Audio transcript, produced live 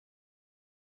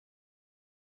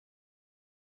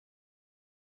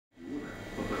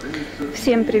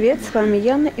Всем привет, с вами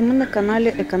Яна, и мы на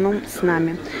канале Эконом с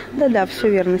нами. Да-да, все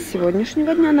верно, с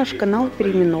сегодняшнего дня наш канал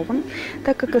переименован,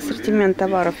 так как ассортимент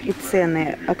товаров и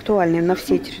цены актуальны на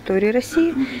всей территории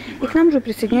России, и к нам уже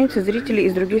присоединяются зрители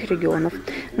из других регионов.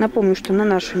 Напомню, что на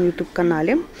нашем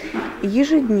YouTube-канале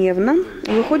ежедневно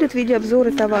выходят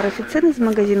видеообзоры товаров и цен из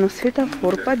магазинов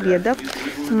Светофор, Победа,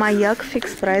 Маяк,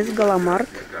 Фикс Прайс, Галамарт,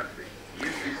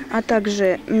 а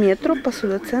также Метро,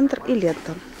 Посудоцентр и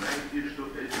Лето.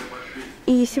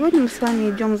 И сегодня мы с вами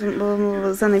идем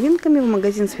за новинками в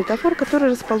магазин Светофор, который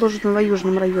расположен в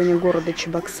южном районе города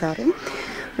Чебоксары,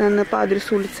 по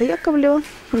адресу улица Яковлева,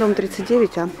 дом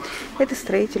 39А. Это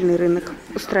строительный рынок.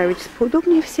 Устраивайтесь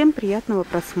поудобнее. Всем приятного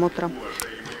просмотра.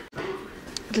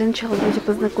 Для начала давайте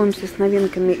познакомимся с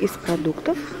новинками из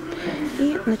продуктов.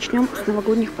 И начнем с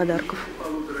новогодних подарков.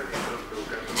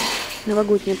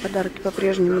 Новогодние подарки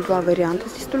по-прежнему два варианта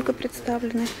здесь только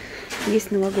представлены.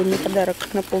 Есть новогодний подарок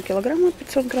на полкилограмма,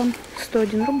 500 грамм,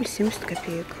 101 рубль 70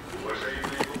 копеек.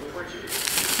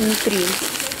 Внутри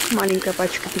маленькая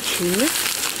пачка печенья,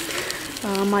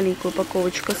 маленькая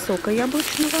упаковочка сока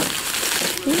яблочного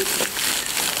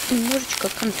и немножечко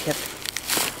конфет.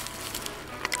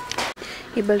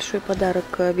 И большой подарок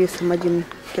весом 1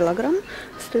 килограмм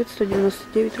стоит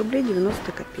 199 рублей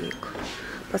 90 копеек.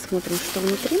 Посмотрим, что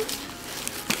внутри.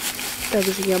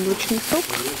 Также яблочный сок,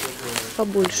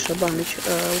 побольше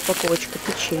упаковочка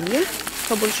печенья,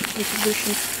 побольше в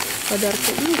предыдущем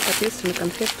подарке, и, соответственно,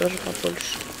 конфет тоже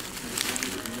побольше.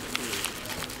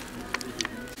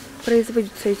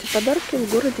 Производятся эти подарки в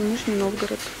городе Нижний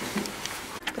Новгород.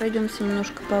 Пройдемся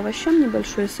немножко по овощам,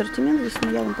 небольшой ассортимент, здесь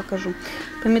я вам покажу.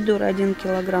 Помидоры 1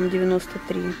 килограмм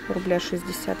 93 рубля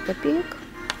 60 копеек.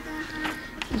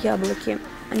 Яблоки,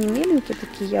 они меленькие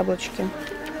такие яблочки.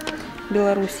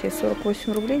 Белоруссия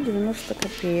 48 рублей 90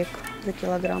 копеек за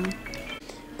килограмм.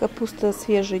 Капуста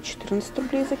свежая 14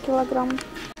 рублей за килограмм.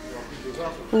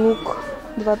 Лук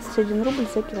 21 рубль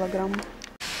за килограмм.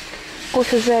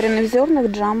 Кофе жареный в зернах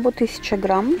джамбо 1000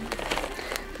 грамм.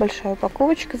 Большая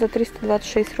упаковочка за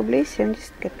 326 рублей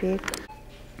 70 копеек.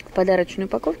 В подарочной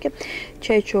упаковке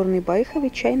чай черный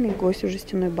байховый, чайный гость в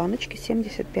жестяной баночке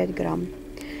 75 грамм.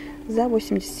 За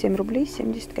 87 рублей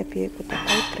 70 копеек. Вот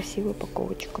такая вот красивая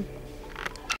упаковочка.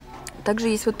 Также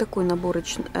есть вот такой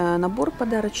набор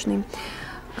подарочный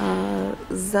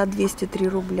за 203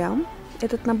 рубля.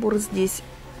 Этот набор здесь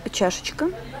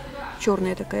чашечка,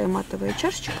 черная такая матовая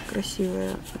чашечка, красивая.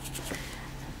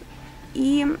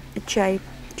 И чай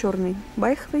черный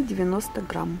байховый 90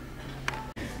 грамм.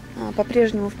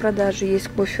 По-прежнему в продаже есть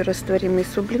кофе растворимый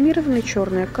сублимированный,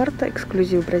 черная карта,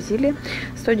 эксклюзив Бразилия,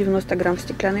 190 грамм в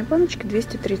стеклянной баночке,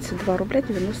 232 рубля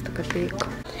 90 копеек.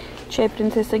 Чай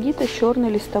принцесса Гита черный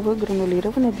листовой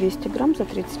гранулированный 200 грамм за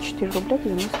 34 рубля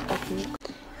 90 копеек.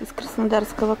 Из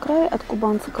Краснодарского края от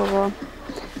Кубанского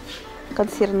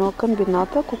консервного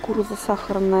комбината кукуруза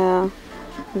сахарная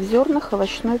в зернах,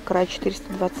 овощной край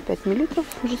 425 миллилитров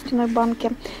в жестяной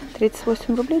банке,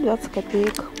 38 рублей 20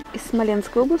 копеек. Из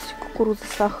Смоленской области кукуруза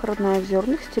сахарная в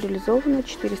зернах, стерилизованная,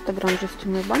 400 грамм в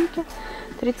жестяной банке,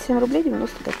 37 рублей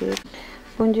 90 копеек.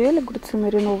 Бондюэль огурцы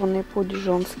маринованные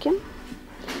по-дижонски,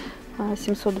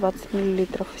 720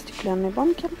 миллилитров в стеклянной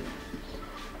банке,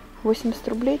 80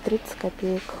 рублей 30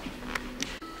 копеек.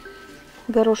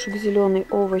 Горошек зеленый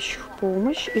овощ в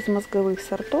помощь из мозговых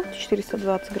сортов,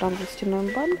 420 грамм в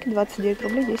жестяной банке, 29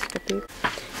 рублей 10 копеек.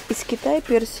 Из Китая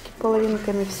персики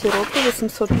половинками в сиропе,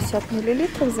 850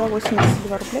 миллилитров за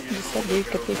 82 рубля 59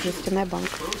 копеек жестяная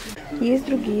банка. Есть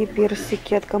другие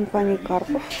персики от компании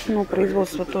Карпов, но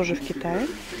производство тоже в Китае.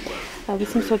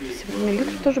 850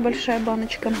 миллилитров, тоже большая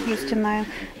баночка жестяная,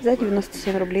 за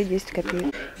 97 рублей 10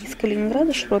 копеек. Из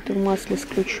Калининграда шпроты в масле с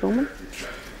ключом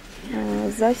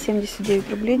за 79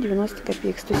 рублей 90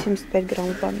 копеек, 175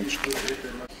 грамм в баночке.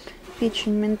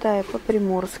 Печень минтая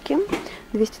по-приморски,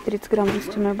 230 грамм в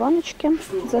жестяной баночке,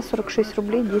 за 46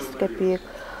 рублей 10 копеек.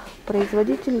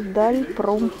 Производитель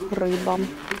Дальпром рыба.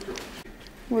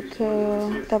 Вот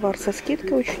товар со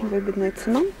скидкой, очень выгодная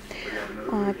цена.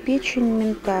 Печень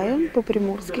минтая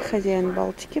по-приморски, хозяин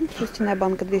Балтики, жестяная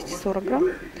банка 240 грамм,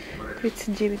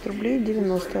 39 рублей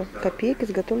 90 копеек,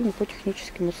 изготовлена по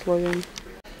техническим условиям.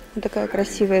 Вот такая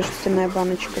красивая жестяная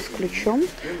баночка с ключом,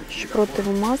 шпроты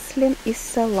в масле из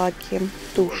салаки,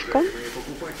 тушка,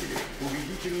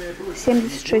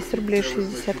 76 рублей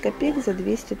 60 копеек за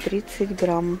 230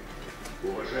 грамм.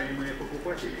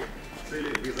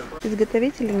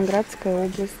 Изготовитель Ленинградская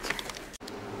область.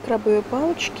 Крабовые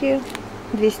палочки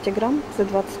 200 грамм за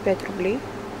 25 рублей.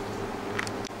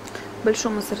 В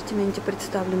большом ассортименте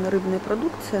представлена рыбная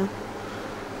продукция.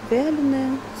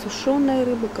 Вяленая, сушеная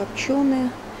рыба,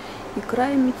 копченая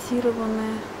Икра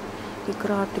имитированная,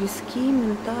 икра трески,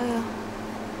 минтая.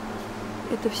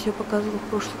 Это все показывала в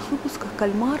прошлых выпусках.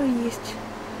 Кальмары есть.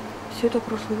 Все это в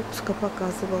прошлых выпусках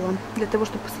показывала. Для того,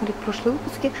 чтобы посмотреть прошлые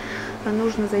выпуски,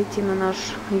 нужно зайти на наш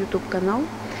YouTube канал.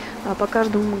 По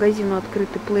каждому магазину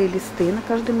открыты плейлисты на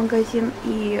каждый магазин.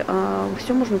 И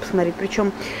все можно посмотреть.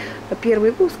 Причем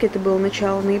первый выпуск, это было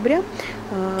начало ноября.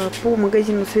 По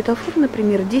магазину Светофор,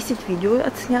 например, 10 видео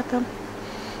отснято.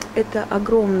 Это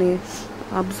огромный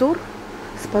обзор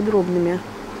с подробным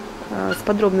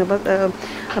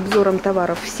обзором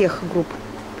товаров всех групп.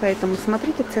 Поэтому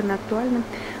смотрите, цены актуальны.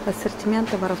 Ассортимент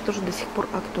товаров тоже до сих пор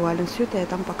актуален. Все это я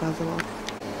там показывала.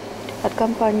 От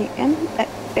компании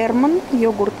Эрман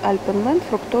йогурт Альпенленд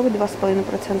фруктовый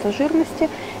 2,5% жирности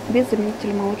без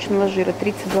заменителя молочного жира.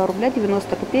 32 рубля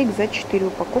 90 копеек за 4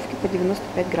 упаковки по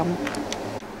 95 грамм.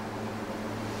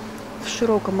 В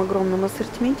широком огромном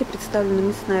ассортименте представлена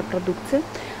мясная продукция.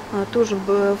 Тоже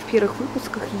в первых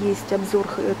выпусках есть обзор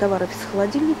товаров из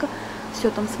холодильника. Все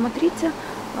там смотрите.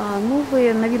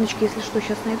 Новые новиночки, если что,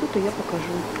 сейчас найду, то я покажу.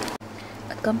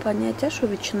 От компании Атяшева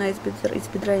ветчина из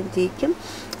бедра индейки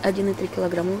 1,3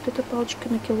 килограмма. Вот эта палочка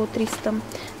на кило 300.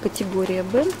 Категория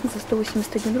Б за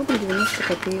 181 рубль 90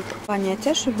 копеек. Компания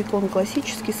Атяшева бекон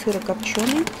классический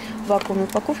сырокопченый в вакуумной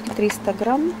упаковке 300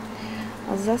 грамм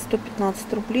за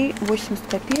 115 рублей 80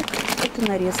 копеек. Это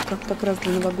нарезка как раз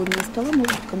для новогоднего стола.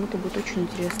 Может, кому-то будет очень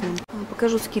интересно.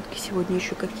 Покажу скидки сегодня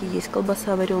еще какие есть.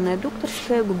 Колбаса вареная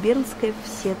докторская, губернская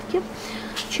в сетке.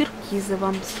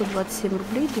 Черкизово 127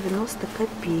 рублей 90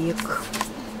 копеек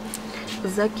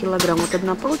за килограмм. Вот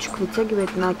одна полочка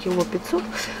вытягивает на кило 500,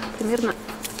 примерно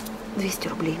 200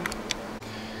 рублей.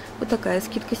 Вот такая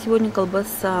скидка сегодня.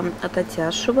 Колбаса от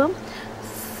Атяшева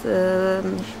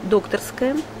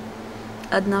докторская.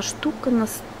 Одна штука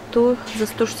за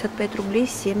 165 рублей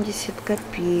 70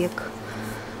 копеек.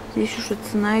 Здесь уже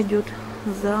цена идет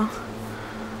за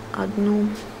одну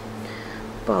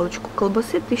палочку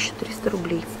колбасы 1300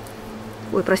 рублей.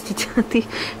 Ой, простите,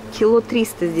 кило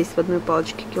 300 здесь в одной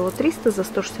палочке. Кило 300 за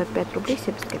 165 рублей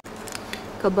 70 копеек.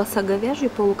 Колбаса говяжья,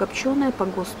 полукопченая, по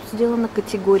ГОСТу сделана.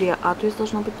 Категория А, то есть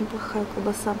должна быть неплохая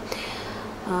колбаса.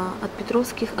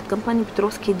 От компании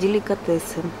Петровские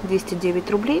деликатесы. 209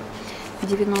 рублей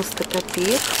 90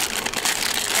 копеек.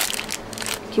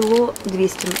 Кило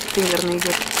 200 примерно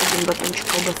идет один батончик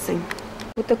колбасы.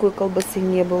 Вот такой колбасы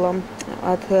не было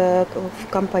в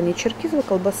компании Черкизово.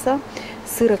 Колбаса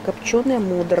сырокопченая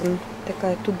модерн.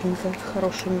 Такая тугенькая,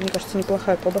 хорошая, мне кажется,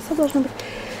 неплохая колбаса должна быть.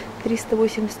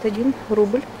 381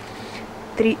 рубль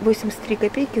 83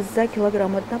 копейки за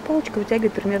килограмм. Одна палочка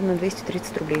вытягивает примерно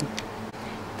 230 рублей.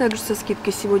 Также со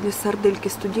скидкой сегодня сардельки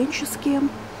студенческие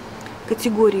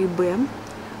категории Б.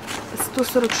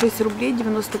 146 рублей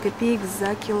 90 копеек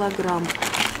за килограмм.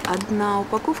 Одна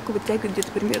упаковка вытягивает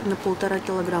где-то примерно 1,5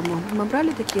 килограмма. Мы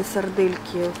брали такие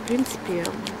сардельки, в принципе,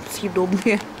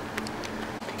 съедобные.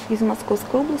 Из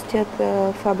Московской области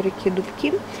от фабрики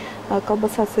Дубки.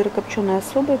 Колбаса сырокопченая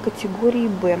особая категории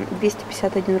Б.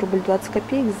 251 рубль 20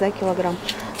 копеек за килограмм.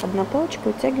 Одна палочка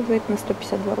вытягивает на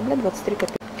 152 рубля 23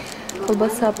 копейки.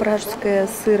 Колбаса пражская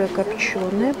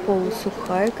сырокопченая,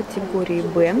 полусухая категории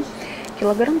Б.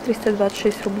 Килограмм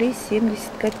 326 рублей 70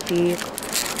 копеек.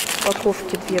 В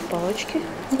упаковке 2 палочки,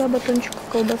 2 батончика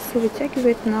колбасы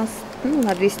вытягивает нас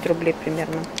на 200 рублей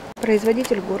примерно.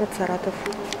 Производитель город Саратов.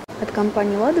 От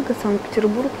компании Ладога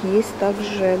Санкт-Петербург есть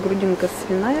также грудинка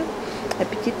свиная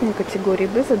аппетитной категории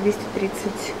Б за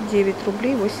 239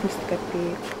 рублей 80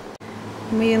 копеек.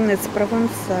 Майонез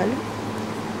провансаль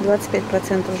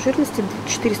 25% жирности,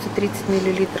 430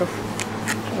 миллилитров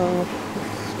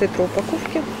в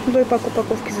тетраупаковке. Двойпак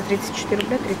упаковки за 34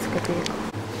 рубля 30 копеек.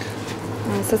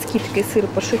 Со скидкой сыр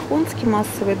по-шихонски,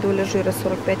 массовая доля жира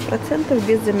 45%,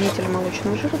 без заменителя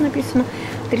молочного жира написано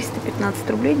 315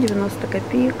 рублей 90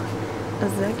 копеек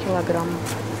за килограмм.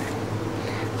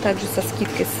 Также со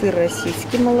скидкой сыр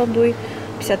российский молодой,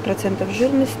 50%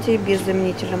 жирности, без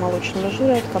заменителя молочного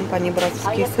жира от компании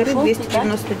 «Братские сыры»,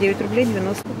 299 рублей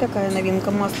 90. Вот такая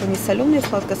новинка. Масло несоленое,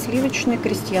 сладкосливочное,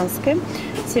 крестьянское,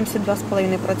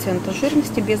 72,5%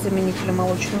 жирности, без заменителя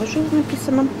молочного жира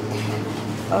написано.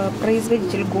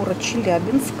 Производитель город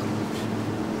Челябинск.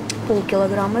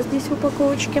 Полкилограмма здесь в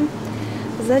упаковочке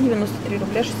за 93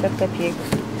 рубля 60 копеек.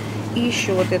 И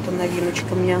еще вот эта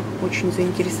новиночка меня очень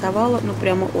заинтересовала, ну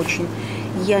прямо очень.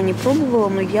 Я не пробовала,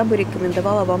 но я бы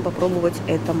рекомендовала вам попробовать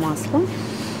это масло,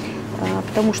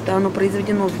 потому что оно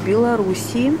произведено в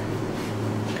Белоруссии.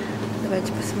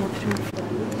 Давайте посмотрим.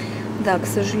 Да, к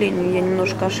сожалению, я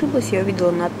немножко ошиблась. Я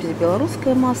увидела надпись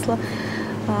 «Белорусское масло».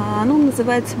 Оно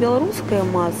называется белорусское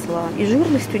масло, и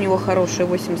жирность у него хорошая,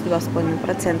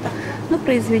 82,5%, но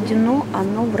произведено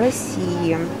оно в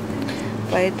России.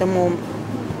 Поэтому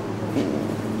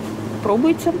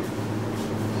пробуйте.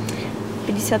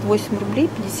 58 рублей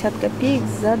 50 копеек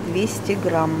за 200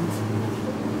 грамм.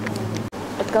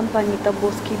 От компании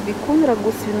Тобольский бекон,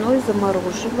 рагу свиной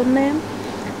замороженное,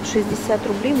 60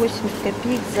 рублей 80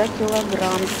 копеек за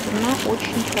килограмм. Цена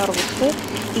очень хорошая.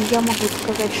 И я могу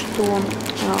сказать, что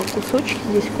кусочки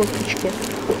здесь, косточки,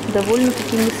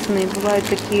 довольно-таки мясные. Бывают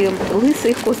такие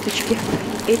лысые косточки.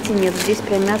 Эти нет. Здесь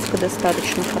прям мяско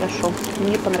достаточно хорошо.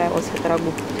 Мне понравилось это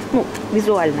рагу. Ну,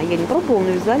 визуально. Я не пробовала,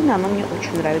 но визуально оно мне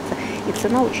очень нравится. И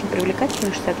цена очень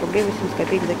привлекательная. 60 рублей 80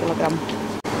 копеек за килограмм.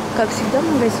 Как всегда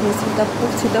в магазине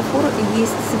Светофор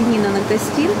есть свинина на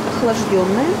гостей,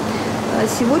 охлажденная.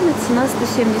 Сегодня цена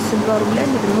 172 рубля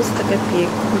 90 копеек.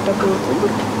 Вот такой вот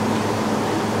выбор.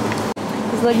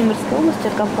 Из Владимирской области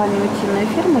от компании «Утиная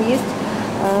ферма» есть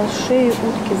шеи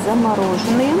утки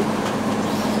замороженные.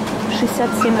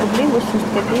 67 рублей 80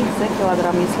 копеек за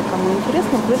килограмм. Если кому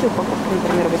интересно, в этой упаковке,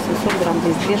 например, 800 грамм.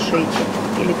 Здесь 2 шейки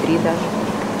или 3 даже.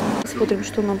 Смотрим,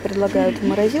 что нам предлагают в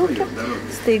морозилке.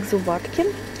 Стейк зубатки.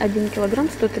 1 килограмм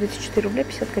 134 рубля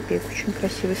 50 копеек. Очень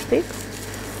красивый стейк.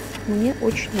 Мне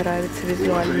очень нравится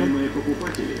визуально.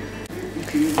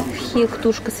 Хек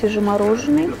тушка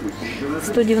свежемороженый.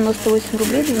 198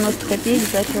 рублей 90 копеек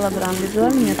за килограмм.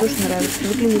 Визуально мне тоже нравится.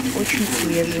 Выглядит очень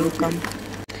свеженько.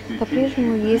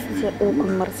 По-прежнему есть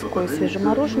окунь морской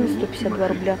свежемороженый, 152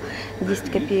 рубля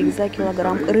 10 копеек за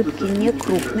килограмм. Рыбки не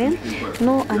крупные,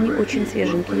 но они очень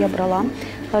свеженькие. Я брала,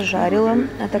 пожарила.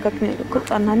 А так как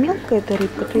она мелкая, эта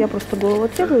рыбка, то я просто голову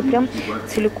отрезала и прям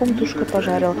целиком тушкой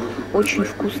пожарила. Очень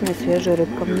вкусная свежая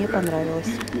рыбка, мне понравилась.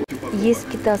 Есть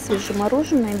кита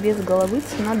свежемороженая без головы,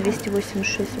 цена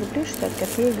 286 рублей 60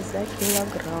 копеек за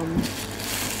килограмм.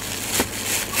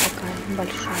 Такая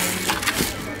большая.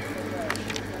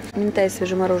 Минтай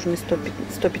свежемороженый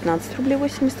 115 рублей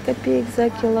 80 копеек за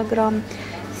килограмм.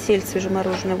 Сель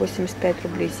свежемороженая 85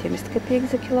 рублей 70 копеек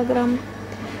за килограмм.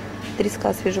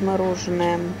 Треска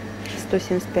свежемороженая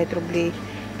 175 рублей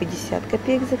 50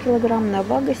 копеек за килограмм.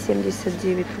 Навага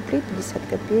 79 рублей 50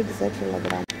 копеек за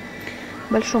килограмм.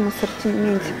 В большом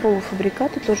ассортименте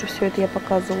полуфабрикаты. Тоже все это я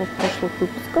показывала в прошлых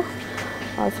выпусках.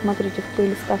 Смотрите в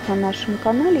плейлистах на нашем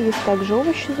канале. Есть также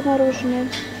овощи замороженные.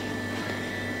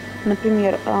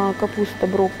 Например, капуста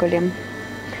брокколи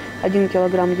 1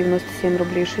 килограмм 97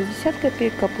 рублей 60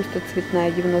 копеек, капуста цветная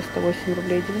 98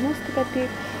 рублей 90 копеек,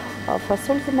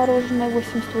 фасоль замороженная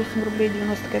 88 рублей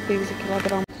 90 копеек за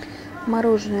килограмм.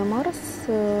 Мороженое Марс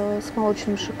с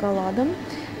молочным шоколадом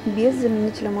без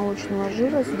заменителя молочного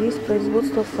жира. Здесь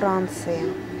производство Франции.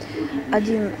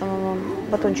 Один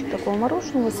батончик такого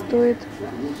мороженого стоит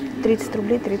 30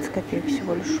 рублей 30 копеек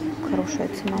всего лишь. Хорошая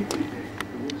цена.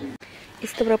 Из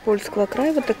Ставропольского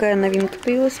края вот такая новинка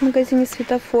появилась в магазине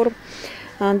Светофор.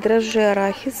 Дрожжи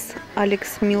арахис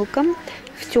Алекс Милка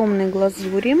в темной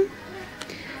глазури.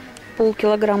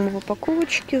 Полкилограмма в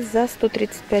упаковочке за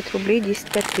 135 рублей 10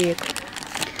 копеек.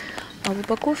 В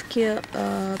упаковке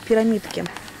пирамидки.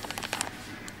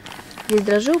 Здесь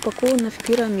дрожжи упакованы в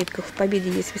пирамидках. В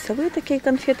Победе есть весовые такие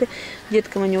конфеты.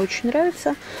 Деткам они очень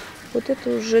нравятся. Вот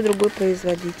это уже другой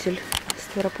производитель.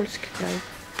 Ставропольский край.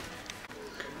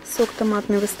 Сок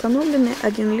томатный восстановленный,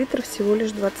 1 литр, всего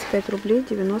лишь 25 рублей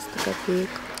 90 копеек.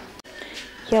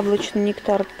 Яблочный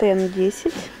нектар Тен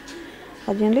 10,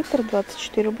 1 литр,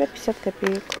 24 рубля 50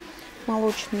 копеек.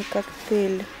 Молочный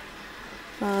коктейль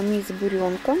мисс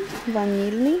буренка,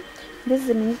 ванильный, без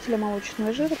заменителя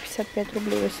молочного жира, 55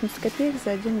 рублей 80 копеек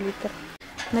за 1 литр.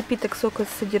 Напиток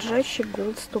сокосодержащий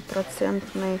Голд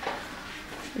 100%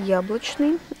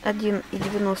 яблочный,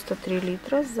 1,93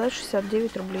 литра за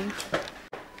 69 рублей.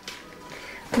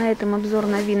 На этом обзор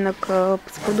новинок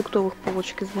с продуктовых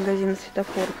полочек из магазина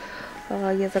Светофор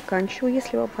я заканчиваю.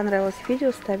 Если вам понравилось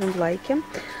видео, ставим лайки.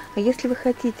 Если вы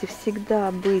хотите всегда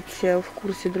быть в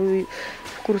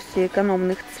курсе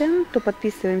экономных цен, то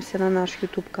подписываемся на наш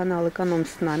YouTube канал «Эконом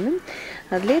с нами».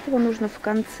 Для этого нужно в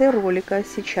конце ролика,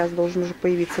 сейчас должен уже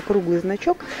появиться круглый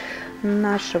значок,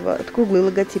 круглый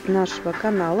логотип нашего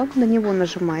канала. На него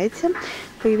нажимаете,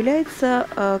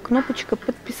 появляется кнопочка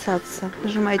 «Подписаться».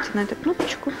 Нажимаете на эту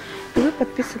кнопочку, и вы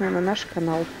подписаны на наш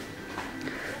канал.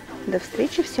 До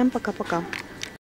встречи, всем пока-пока.